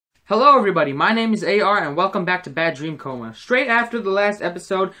Hello everybody, my name is AR and welcome back to Bad Dream Coma. Straight after the last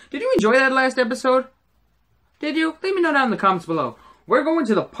episode, did you enjoy that last episode? Did you? Let me know down in the comments below. We're going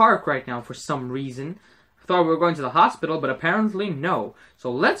to the park right now for some reason. I thought we were going to the hospital, but apparently no.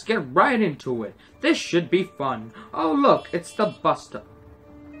 So let's get right into it. This should be fun. Oh look, it's the bus stop.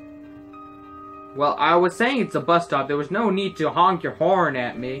 Well, I was saying it's a bus stop. There was no need to honk your horn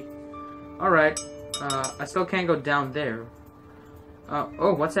at me. Alright, I still can't go down there.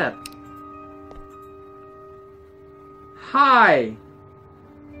 Oh, what's that? Hi!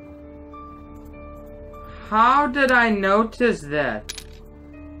 How did I notice that?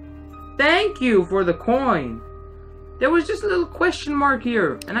 Thank you for the coin. There was just a little question mark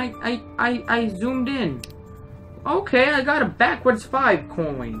here, and I zoomed in. Okay, I got a backwards 5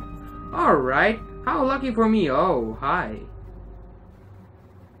 coin. Alright, how lucky for me. Oh, hi.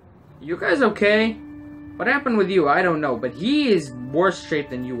 You guys okay? What happened with you? I don't know, but he is worse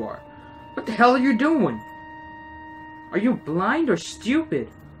shape than you are. What the hell are you doing? Are you blind or stupid?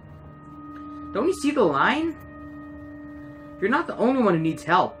 Don't you see the line? You're not the only one who needs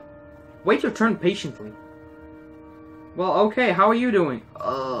help. Wait your turn patiently. Well, okay, how are you doing?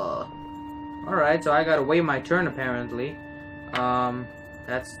 Alright, so I gotta wait my turn apparently.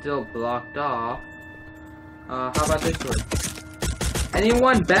 That's still blocked off. How about this one?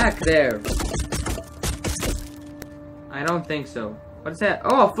 Anyone back there? I don't think so. What's that?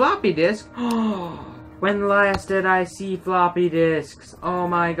 Oh, a floppy disk? Oh, when last did I see floppy disks? Oh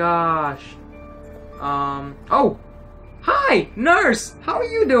my gosh. Oh! Hi, nurse! How are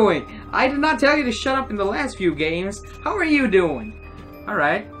you doing? I did not tell you to shut up in the last few games. How are you doing?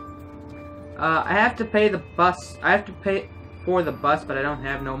 Alright. I have to pay the bus. I have to pay for the bus, but I don't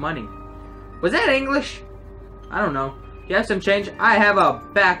have no money. Was that English? I don't know. You have some change? I have a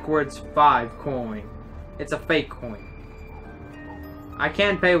backwards 5 coin. It's a fake coin. I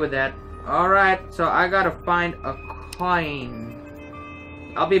can't pay with that. Alright, so I gotta find a coin.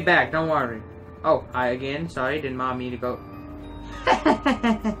 I'll be back, don't worry. Oh, hi again. Sorry, didn't want me to go.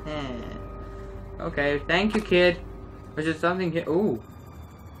 Okay, thank you, kid. Was there something here? Ooh.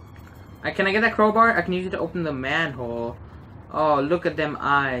 Can I get that crowbar? I can use it to open the manhole. Oh, look at them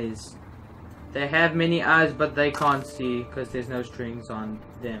eyes. They have many eyes, but they can't see because there's no strings on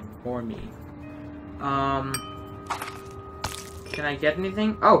them or me. Can I get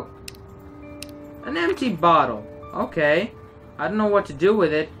anything? Oh! An empty bottle. Okay. I don't know what to do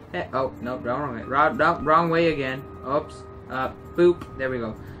with it. Hey, oh, no, wrong way. Wrong way again. Oops. Boop. There we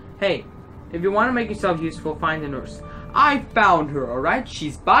go. Hey, if you want to make yourself useful, find the nurse. I found her, alright?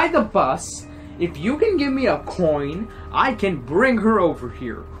 She's by the bus. If you can give me a coin, I can bring her over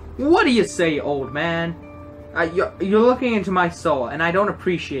here. What do you say, old man? You're looking into my soul, and I don't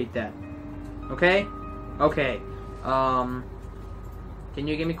appreciate that. Okay? Okay. Can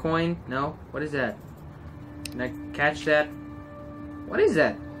you give me coin? No? What is that? Can I catch that? What is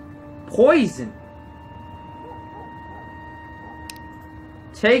that? Poison!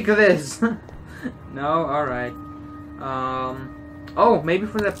 Take this! No? Alright. Oh, maybe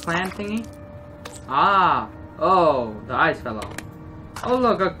for that plant thingy? Ah! Oh, the eyes fell off. Oh,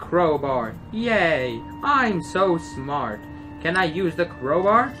 look, a crowbar. Yay! I'm so smart. Can I use the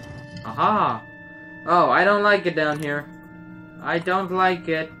crowbar? Aha! Oh, I don't like it down here. I don't like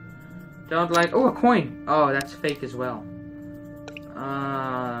it. Don't like... Oh, a coin! Oh, that's fake as well.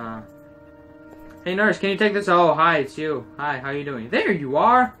 Hey, nurse, can you take this? Oh, hi, it's you. Hi, how you doing? There you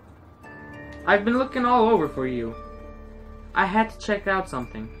are! I've been looking all over for you. I had to check out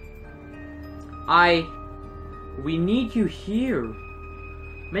something. We need you here.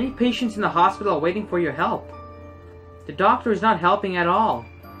 Many patients in the hospital are waiting for your help. The doctor is not helping at all.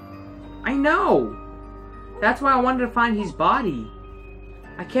 I know! That's why I wanted to find his body.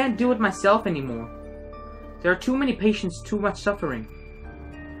 I can't do it myself anymore. There are too many patients, too much suffering.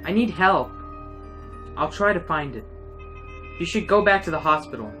 I need help. I'll try to find it. You should go back to the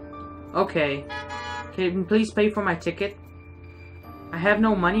hospital. Okay. Can you please pay for my ticket? I have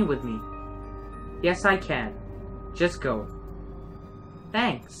no money with me. Yes, I can. Just go.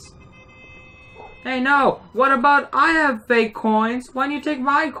 Thanks. Hey, no! What about I have fake coins? Why don't you take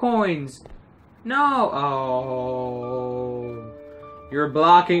my coins? No! Oh. You're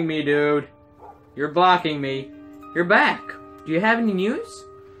blocking me, dude. You're blocking me. You're back. Do you have any news?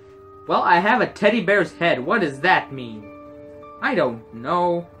 Well, I have a teddy bear's head. What does that mean? I don't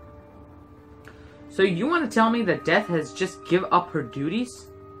know. So you want to tell me that Death has just give up her duties?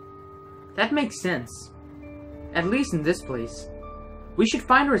 That makes sense. At least in this place. We should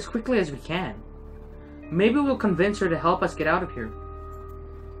find her as quickly as we can. Maybe we'll convince her to help us get out of here.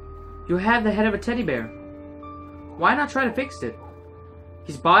 You have the head of a teddy bear. Why not try to fix it?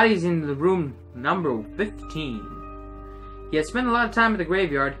 His body's in the room number 15. He has spent a lot of time at the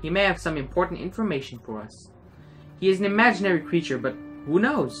graveyard. He may have some important information for us. He is an imaginary creature, but who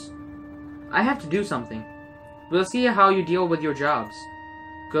knows? I have to do something. We'll see how you deal with your jobs.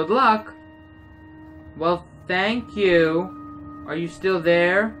 Good luck. Well, thank you. Are you still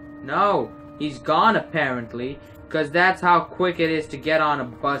there? No, he's gone apparently, because that's how quick it is to get on a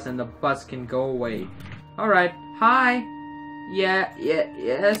bus and the bus can go away. Alright, hi.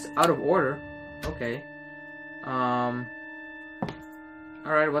 Yes, out of order. Okay. Alright,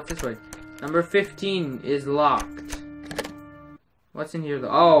 what's this way? Number 15 is locked. What's in here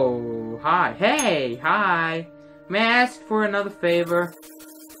though? Oh, hi. Hey, hi. May I ask for another favor?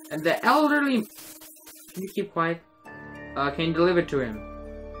 And the elderly... Can you keep quiet? Can you deliver it to him?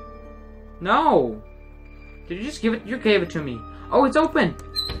 No. Did you just give it? You gave it to me. Oh, it's open.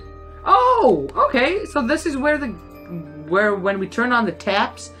 Oh, okay. So this is where when we turn on the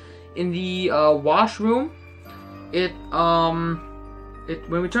taps in the washroom, when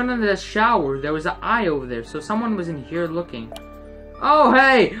we turned on the shower, there was an eye over there. So someone was in here looking. Oh,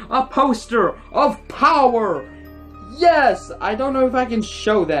 hey, a poster of power. Yes, I don't know if I can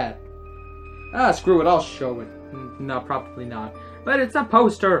show that. Ah, screw it, I'll show it. No, probably not. But it's a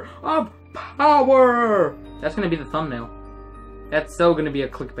poster of power. That's gonna be the thumbnail. That's so gonna be a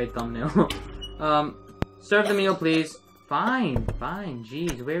clickbait thumbnail. Serve the meal, please. Fine.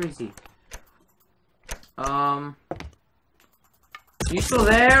 Jeez, where is he? You still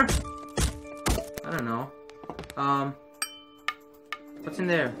there? I don't know. What's in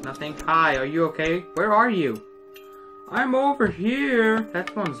there? Nothing. Hi, are you okay? Where are you? I'm over here.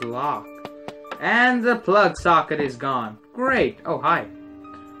 That one's locked. And the plug socket is gone. Great. Oh, hi.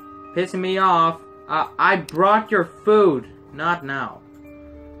 Pissing me off. I brought your food. Not now.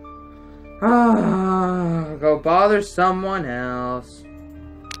 Go bother someone else.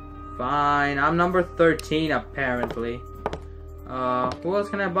 Fine. I'm number 13, apparently. Who else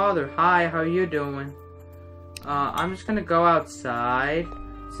can I bother? Hi, how are you doing? I'm just gonna go outside,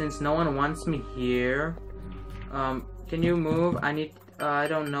 since no one wants me here. Can you move? I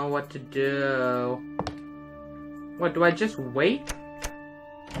don't know what to do. What, do I just wait?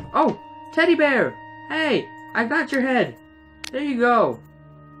 Oh, teddy bear! Hey, I got your head. There you go.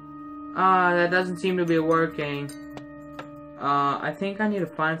 That doesn't seem to be working. I think I need to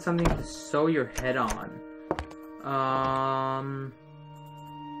find something to sew your head on. I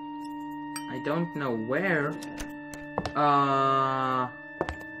don't know where. Oh,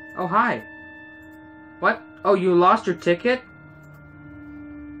 hi. What? Oh, you lost your ticket?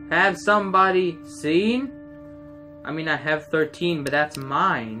 Have somebody seen? I mean, I have 13, but that's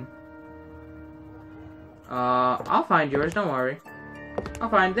mine. I'll find yours, don't worry.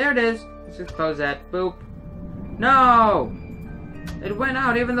 There it is. Let's just close that. Boop. No! It went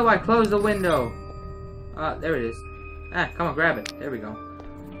out even though I closed the window. There it is. Ah, come on, grab it. There we go.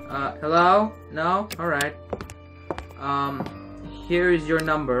 Hello? No? Alright. Here is your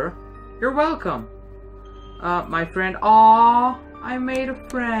number. You're welcome. My friend. Aw, I made a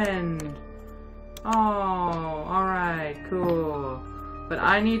friend. Oh, alright, cool. But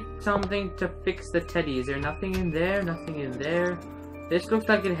I need something to fix the teddy. Is there nothing in there? Nothing in there. This looks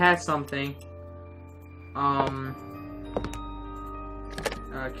like it has something. Can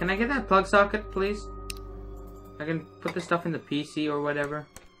I get that plug socket, please? I can put the stuff in the PC or whatever.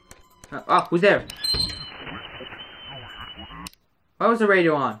 Oh, who's there? Why was the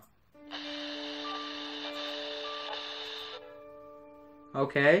radio on?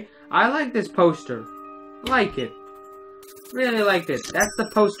 Okay. I like this poster. Like it. Really like it. That's the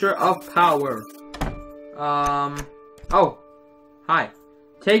poster of power. Oh. Hi.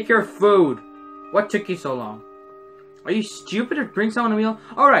 Take your food. What took you so long? Are you stupid to bring someone a meal?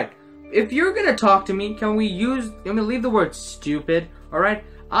 Alright. If you're gonna talk to me, can we leave the word stupid? Alright?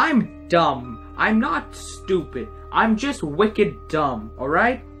 I'm dumb. I'm not stupid. I'm just wicked dumb.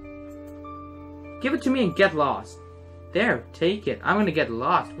 Alright? Give it to me and get lost. There, take it. I'm gonna get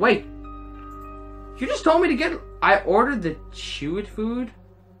lost. Wait! You just told me to get... I ordered the chew it food?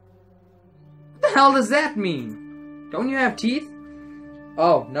 What the hell does that mean? Don't you have teeth?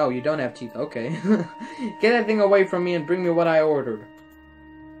 Oh, no, you don't have teeth. Okay. Get that thing away from me and bring me what I ordered.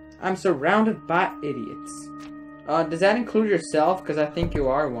 I'm surrounded by idiots. Does that include yourself? Because I think you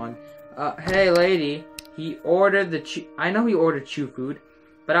are one. Hey, lady. He ordered the chew... I know he ordered chew food,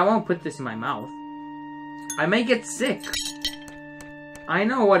 but I won't put this in my mouth. I may get sick. I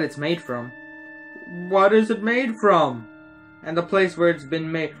know what it's made from. What is it made from? And the place where it's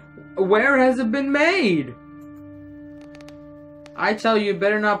been made. Where has it been made? I tell you,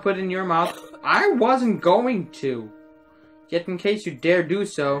 better not put it in your mouth. I wasn't going to. Yet in case you dare do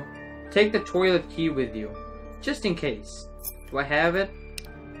so, take the toilet key with you. Just in case. Do I have it?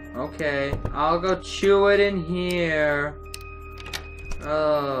 Okay, I'll go chew it in here.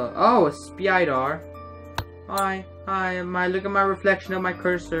 Oh, a spider. Hi, look at my reflection of my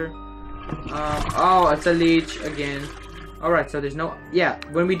cursor. Oh, it's a leech again. Alright, so there's no... Yeah,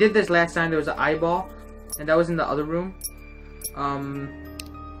 when we did this last time, there was an eyeball. And that was in the other room.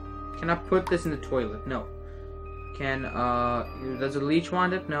 Can I put this in the toilet? No. Does a leech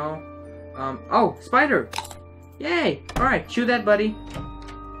want it? No. Oh, spider! Yay! Alright, chew that, buddy.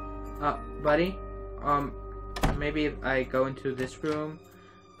 Buddy? Maybe if I go into this room,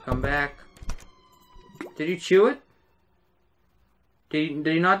 come back. Did you chew it? Did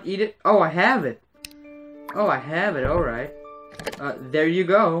you not eat it? Oh, I have it. Oh, I have it, alright. There you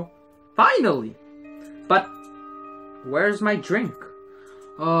go. Finally! But, where's my drink?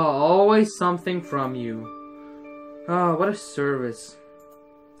 Oh, always something from you. Oh, what a service.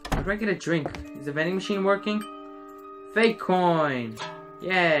 How do I get a drink? Is the vending machine working? Fake coin!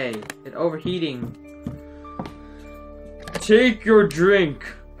 Yay! It's overheating. Take your drink!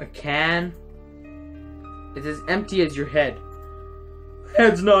 A can? It's as empty as your head.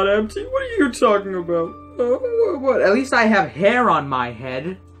 Head's not empty? What are you talking about? What? At least I have hair on my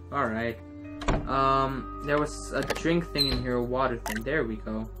head. Alright. There was a drink thing in here, a water thing. There we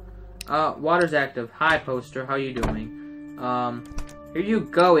go. Water's active. Hi, poster. How you doing? Here you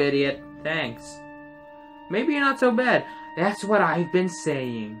go, idiot. Thanks. Maybe you're not so bad. That's what I've been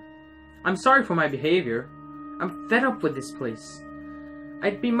saying. I'm sorry for my behavior. I'm fed up with this place.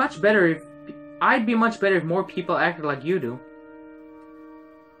 I'd be much better if more people acted like you do.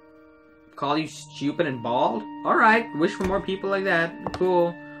 Call you stupid and bald? Alright, wish for more people like that.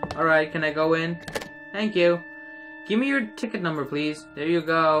 Cool. Alright, can I go in? Thank you. Give me your ticket number, please. There you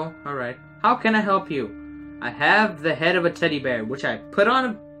go. Alright. How can I help you? I have the head of a teddy bear, which I put on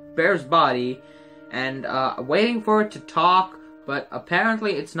a bear's body, and waiting for it to talk, but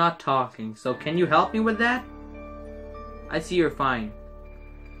apparently it's not talking. So can you help me with that? I see you're fine.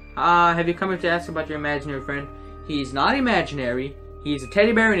 Have you come here to ask about your imaginary friend? He's not imaginary. He's a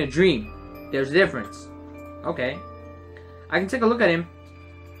teddy bear in a dream. There's a difference. Okay. I can take a look at him.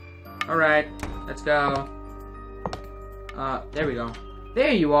 Alright. Let's go. There we go.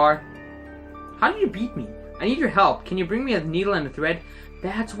 There you are. How did you beat me? I need your help. Can you bring me a needle and a thread?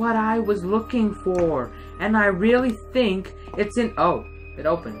 That's what I was looking for. And I really think it's in... Oh, it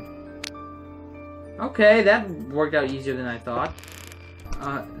opened. Okay, that worked out easier than I thought.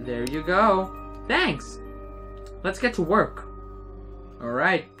 There you go. Thanks. Let's get to work.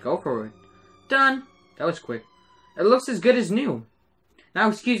 Alright, go for it. Done. That was quick. It looks as good as new. Now,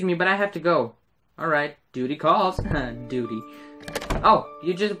 excuse me, but I have to go. Alright, duty calls. Duty. Oh,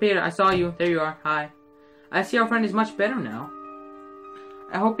 you just appeared. I saw you. There you are. Hi. I see our friend is much better now.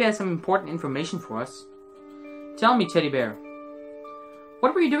 I hope he has some important information for us. Tell me, Teddy Bear.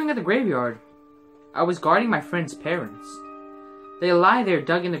 What were you doing at the graveyard? I was guarding my friend's parents. They lie there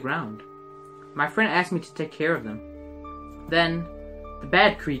dug in the ground. My friend asked me to take care of them. Then, the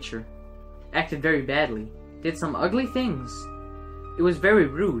bad creature acted very badly, did some ugly things. It was very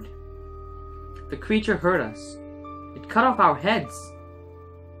rude. The creature hurt us. It cut off our heads.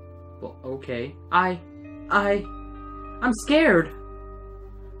 Well, okay. I'm scared.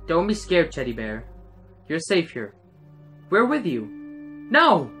 Don't be scared, Teddy Bear. You're safe here. We're with you.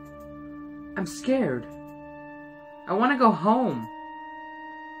 No! I'm scared. I want to go home.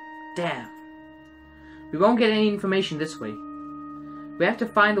 Damn. We won't get any information this way. We have to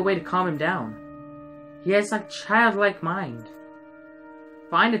find a way to calm him down. He has a childlike mind.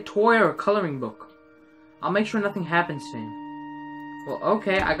 Find a toy or a coloring book. I'll make sure nothing happens to him. Well,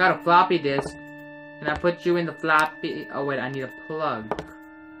 okay, I got a floppy disk. Can I put you in the floppy... Oh, wait, I need a plug.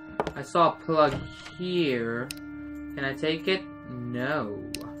 I saw a plug here. Can I take it? No.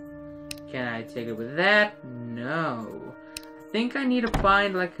 Can I take it with that? No. I think I need to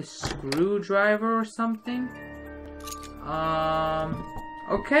find, like, a screwdriver or something.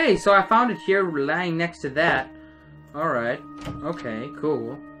 Okay, so I found it here lying next to that. Alright. Okay,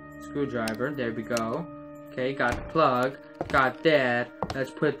 cool. Screwdriver, there we go. Okay, got the plug. Got that.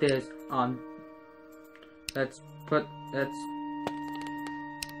 Let's put this on...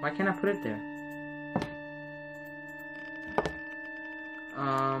 Why can't I put it there?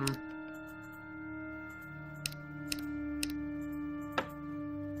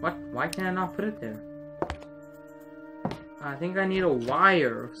 What? Why can I not put it there? I think I need a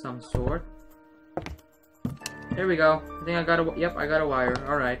wire of some sort. There we go. I think I got a... Yep, I got a wire.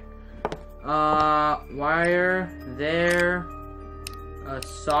 Alright. Wire there. A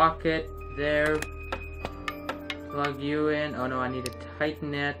socket there. Plug you in. Oh no, I need to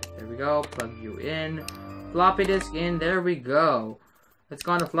tighten it. There we go. Plug you in. Floppy disk in. There we go. Let's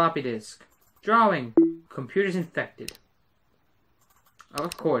go on the floppy disk. Drawing. Computer's infected.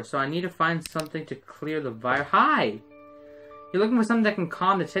 Of course. So I need to find something to clear the virus. Hi! You're looking for something that can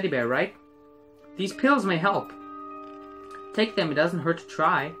calm the teddy bear, right? These pills may help. Take them. It doesn't hurt to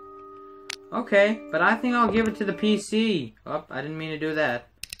try. Okay, but I think I'll give it to the PC. Oh, I didn't mean to do that.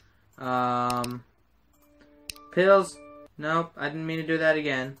 Pills. Nope, I didn't mean to do that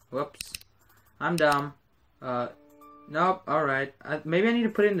again. Whoops. I'm dumb. Nope, alright. Maybe I need to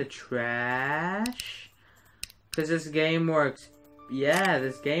put it in the trash? Because this game works... Yeah,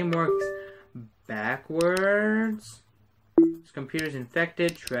 this game works backwards. This computer's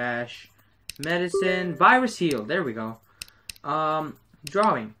infected. Trash. Medicine. Virus healed. There we go.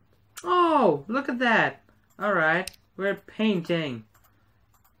 Drawing. Oh, look at that. Alright, we're painting.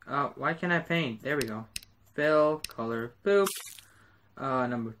 Why can't I paint? There we go. Fill, color, boop.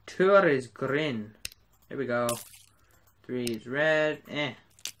 Number 2 is green. There we go. 3 is red.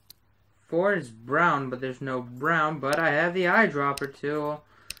 4 is brown, but there's no brown. But I have the eyedropper tool.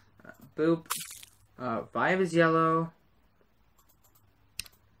 Boop. 5 is yellow.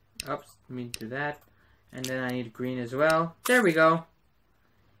 Oops, let me do that. And then I need green as well. There we go.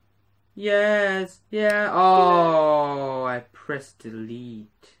 Yes. Yeah. Oh, I pressed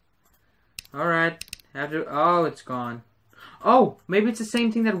delete. Alright. Oh, it's gone. Oh, maybe it's the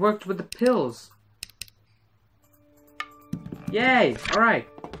same thing that worked with the pills. Yay. Alright.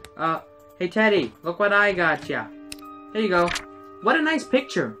 Hey Teddy, look what I got ya. There you go. What a nice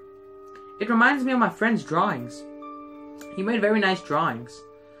picture. It reminds me of my friend's drawings. He made very nice drawings.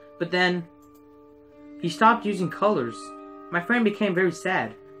 But then, he stopped using colors. My friend became very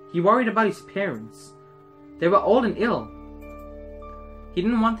sad. He worried about his parents. They were old and ill. He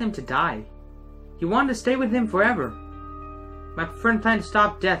didn't want them to die. He wanted to stay with him forever. My friend planned to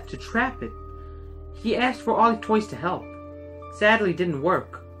stop death, to trap it. He asked for all the toys to help. Sadly, it didn't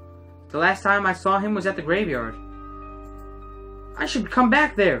work. The last time I saw him was at the graveyard. I should come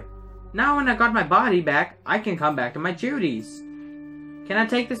back there. Now when I got my body back, I can come back to my duties. Can I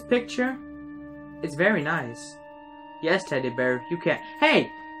take this picture? It's very nice. Yes, Teddy Bear, you can. Hey!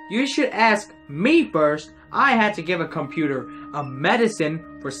 You should ask me first. I had to give a computer a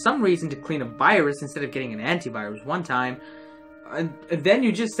medicine for some reason to clean a virus instead of getting an antivirus one time. And then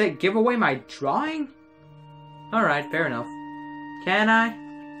you just said give away my drawing? Alright, fair enough. Can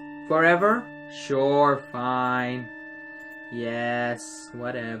I? Forever? Sure, fine. Yes,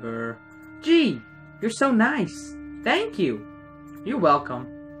 whatever. Gee, you're so nice. Thank you. You're welcome.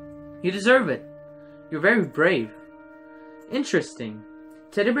 You deserve it. You're very brave. Interesting.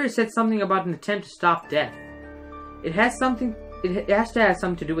 Teddy Bear said something about an attempt to stop death. It has to have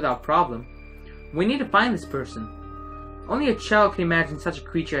something to do with our problem. We need to find this person. Only a child can imagine such a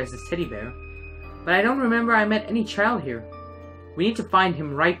creature as this teddy bear. But I don't remember I met any child here. We need to find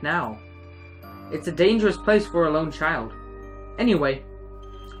him right now. It's a dangerous place for a lone child. Anyway,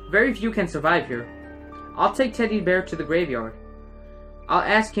 very few can survive here. I'll take Teddy Bear to the graveyard. I'll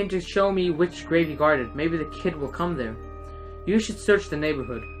ask him to show me which grave he guarded. Maybe the kid will come there. You should search the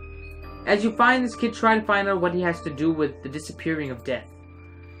neighborhood. As you find this kid, try to find out what he has to do with the disappearing of death.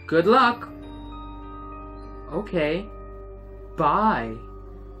 Good luck! Okay. Bye.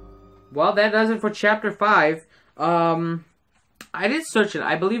 Well, that does it for chapter 5. I did search it.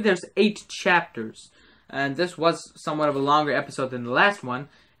 I believe there's 8 chapters. And this was somewhat of a longer episode than the last one.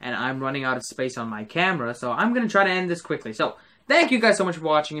 And I'm running out of space on my camera. So I'm going to try to end this quickly. So, thank you guys so much for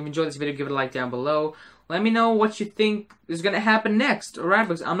watching. If you enjoyed this video, give it a like down below. Let me know what you think is going to happen next. Alright,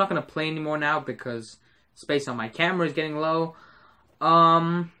 because I'm not going to play anymore now because space on my camera is getting low.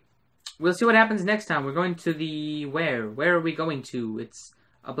 We'll see what happens next time. We're going to the... Where? Where are we going to? It's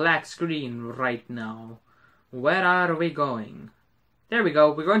a black screen right now. Where are we going? There we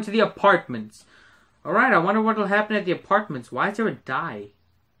go. We're going to the apartments. Alright, I wonder what will happen at the apartments. Why is there a die?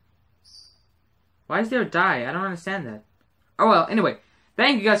 Why is there a die? I don't understand that. Oh well, anyway.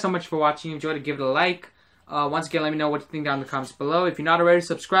 Thank you guys so much for watching. If you enjoyed it, give it a like. Once again, let me know what you think down in the comments below. If you're not already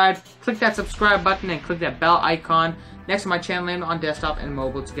subscribed, click that subscribe button and click that bell icon next to my channel name on desktop and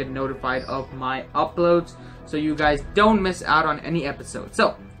mobile to get notified of my uploads so you guys don't miss out on any episodes.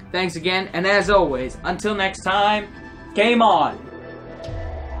 So, thanks again, and as always, until next time, game on!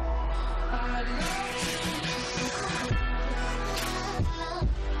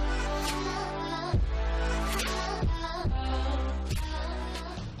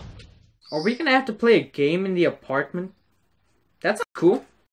 Are we gonna have to play a game in the apartment? That's cool.